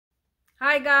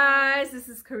Hi guys, this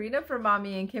is Karina from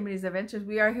Mommy and Kimberly's Adventures.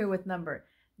 We are here with number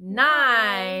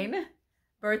 9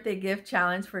 birthday gift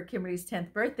challenge for Kimberly's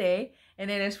 10th birthday.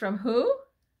 And it is from who?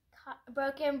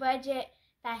 Broken Budget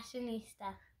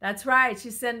Fashionista. That's right. She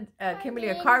sent Kimberly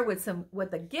a card with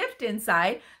a gift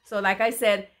inside. So like I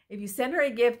said, if you send her a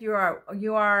gift, you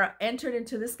are entered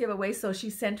into this giveaway. So she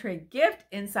sent her a gift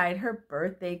inside her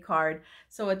birthday card.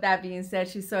 So with that being said,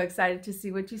 she's so excited to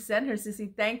see what you sent her,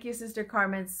 Sissy. Thank you, Sister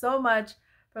Carmen, so much.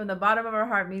 From the bottom of her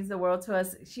heart, means the world to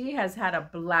us. She has had a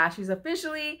blast. She's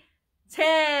officially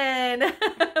 10,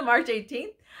 March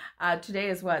 18th. Today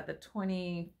is what, the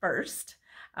 21st.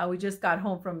 We just got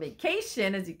home from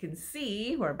vacation. As you can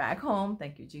see, we're back home.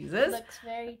 Thank you, Jesus. Looks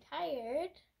very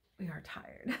tired. We are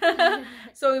tired.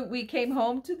 So we came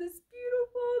home to this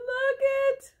beautiful, look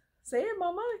it. Say it,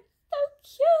 Mama. So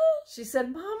cute. She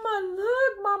said, Mama,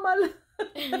 look, Mama, look.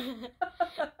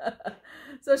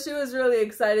 So she was really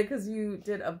excited because you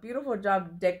did a beautiful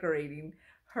job decorating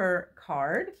her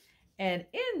card. And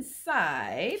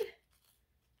inside,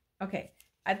 okay,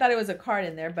 I thought it was a card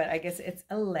in there, but I guess it's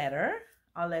a letter.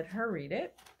 I'll let her read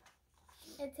it.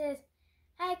 It says,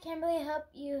 "Hi, Kimberly. Hope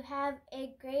you have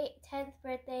a great 10th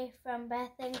birthday from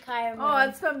Beth and Carmen." Oh,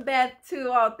 it's from Beth, too.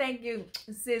 Oh, thank you,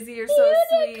 Sissy. You're so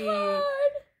sweet. Card.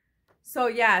 So,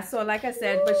 yeah. So, like I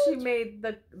said, but she made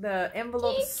the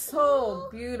envelope so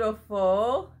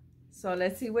beautiful. So,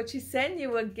 let's see what she sent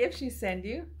you, what gift she sent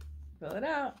you. Fill it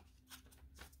out.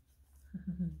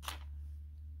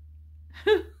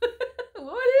 What is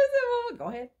it, Mama? Go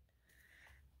ahead.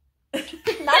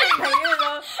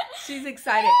 She's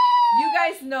excited. You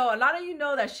guys know, a lot of you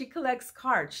know that she collects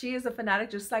cards. She is a fanatic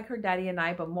just like her daddy and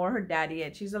I, but more her daddy,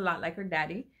 and she's a lot like her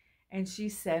daddy. And she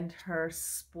sent her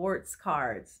sports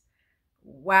cards.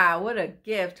 Wow, what a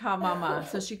gift, huh, Mama?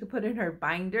 So she could put in her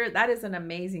binder. That is an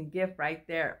amazing gift right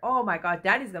there. Oh my God,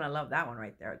 Daddy's gonna love that one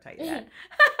right there, I'll tell you that.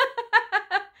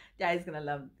 Daddy's gonna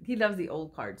love, he loves the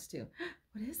old cards too.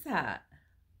 What is that?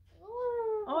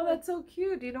 Oh, that's so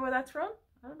cute. Do you know where that's from?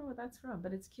 I don't know where that's from,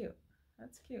 but it's cute.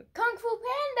 That's cute. Kung Fu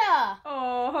Panda.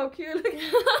 Oh, how cute. Look. His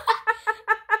little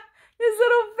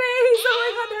face. Oh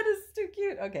my God, that is too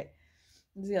cute. Okay.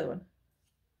 What's the other one?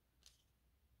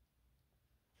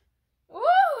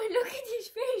 Oh, look at his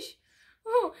face.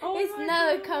 Oh, it's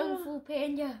another God. Kung Fu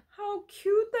Panda. How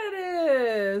cute that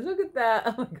is. Look at that.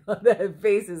 Oh my God, that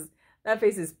face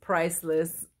is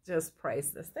priceless. Just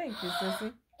priceless. Thank you,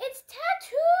 Sissy. It's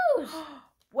tattoos.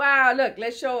 Wow, look,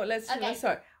 let's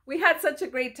start. We had such a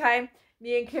great time.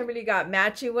 Me and Kimberly got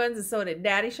matching ones, and so did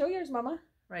Daddy. Show yours, Mama.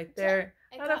 Right there.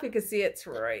 I don't know if you can see it. It's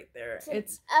right there. It's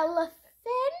an elephant.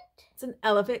 It's an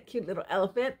elephant, cute little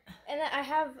elephant. And then I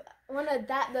have one of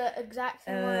that, the exact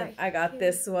same one. And I got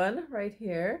this one right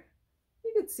here.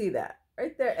 You could see that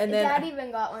right there. And then Dad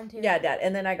even got one too. Yeah, Dad.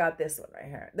 And then I got this one right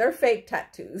here. They're fake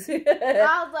tattoos. I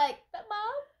was like, but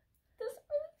Mom, this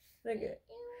one. Look at.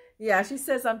 Yeah, she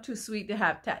says I'm too sweet to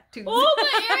have tattoos. Oh,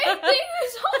 my everything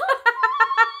is on.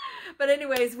 But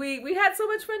anyways, we had so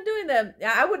much fun doing them.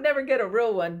 Yeah, I would never get a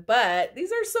real one, but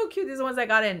these are so cute. These are the ones I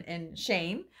got in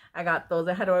Shane. I got those.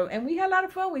 And we had a lot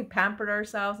of fun. We pampered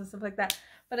ourselves and stuff like that.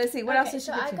 But let's see, what else did she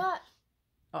get? So I got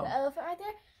the elephant right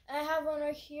there, and I have one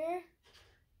right here.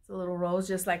 It's a little rose,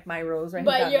 just like my rose right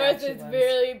here. But yours is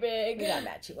really big. We got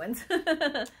matchy ones.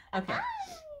 Okay,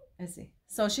 let's see.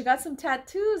 So she got some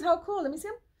tattoos. How cool. Let me see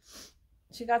them.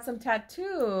 She got some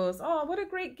tattoos. Oh, what a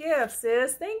great gift,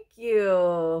 sis. Thank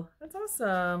you. That's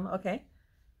awesome. Okay.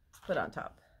 Put on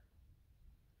top.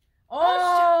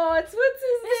 Oh, it's what's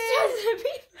his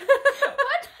name?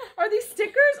 What? Are these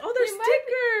stickers? Oh, they're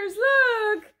stickers.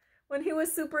 Look. When he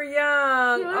was super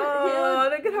young. Oh,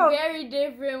 look at how very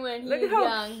different when he was young. Look at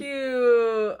how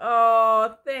cute.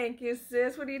 Oh, thank you,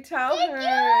 sis. What do you tell her?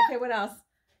 Okay, what else?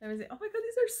 Let me see. Oh my God,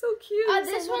 these are so cute.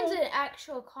 This one's an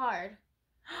actual card.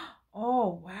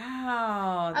 Oh,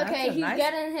 wow. Okay, he's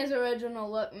getting his original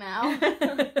look now.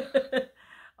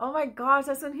 Oh my gosh,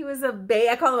 that's when he was a baby.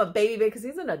 I call him a baby because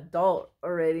he's an adult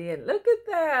already. And look at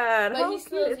that. But he's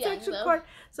still young, though.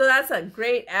 So that's a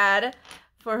great ad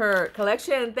for her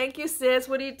collection. Thank you, sis.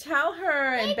 What do you tell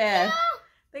her and Beth?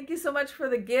 Thank you so much for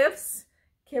the gifts.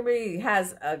 Kimberly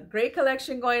has a great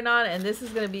collection going on, and this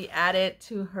is going to be added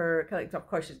to her collection. Of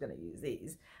course, she's going to use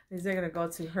these. These are going to go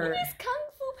to her. It's Kung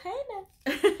Fu Panda.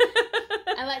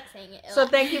 I like saying it. So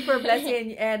thank you for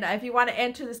blessing. And if you want to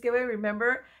enter this giveaway,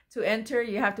 remember to enter,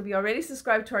 you have to be already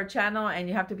subscribed to our channel, and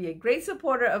you have to be a great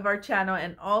supporter of our channel,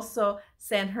 and also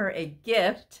send her a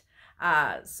gift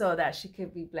so that she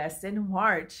could be blessed in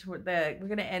March. We're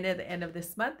going to end at the end of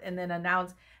this month and then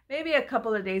announce maybe a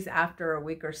couple of days after, a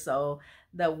week or so,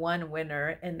 the one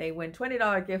winner, and they win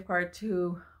 $20 gift card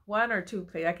to 1 or 2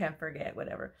 plates. I can't forget,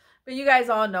 whatever. But you guys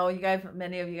all know,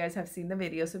 many of you guys have seen the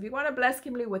video. So if you want to bless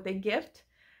Kimberly with a gift,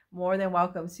 more than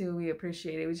welcome to. We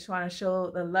appreciate it. We just want to show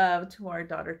the love to our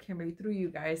daughter Kimberly through you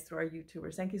guys, through our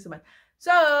YouTubers. Thank you so much.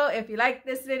 So if you like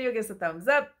this video, give us a thumbs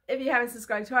up. If you haven't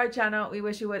subscribed to our channel, we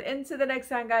wish you would. Until the next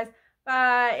time, guys.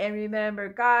 Bye. And remember,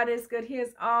 God is good. He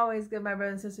is always good, my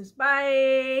brothers and sisters.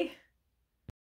 Bye.